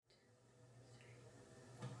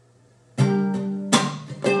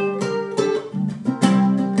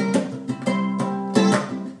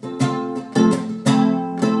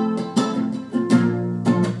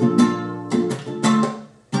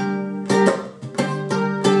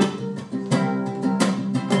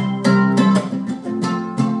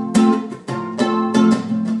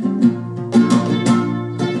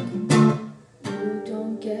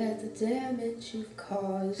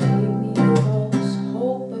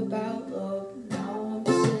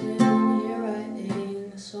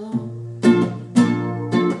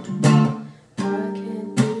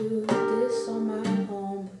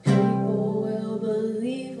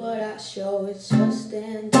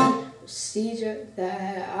procedure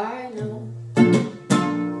that I know.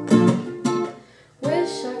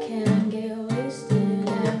 Wish I can get wasted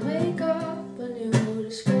and wake up a new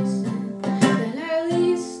disgracing. Then at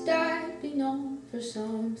least I'd be known for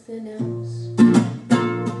something else.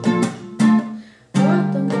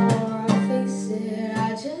 But the more I face it,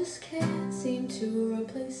 I just can't seem to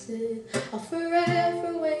replace it. I'll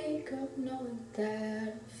forever wake up knowing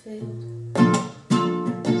that I failed.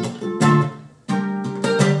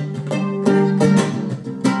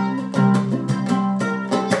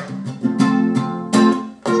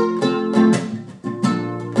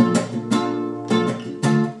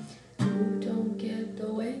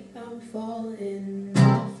 Falling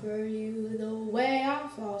for you the way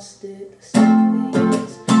I've lost it. The same thing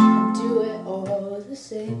is, I do it all the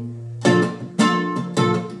same. If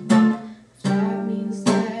that means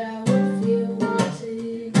that I would feel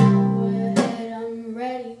wanted, go ahead, I'm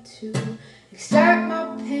ready to accept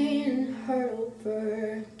my pain and hurt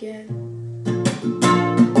over again.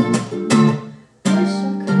 Wish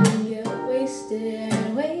I could get wasted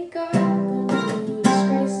and wake up a new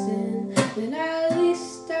disgracing. Then at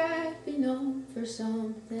least I'd be known for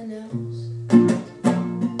something else.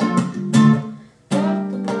 But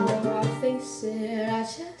the more I face it, I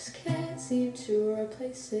just can't seem to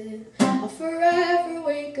replace it. I'll forever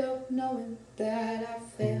wake up knowing that I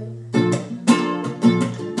failed.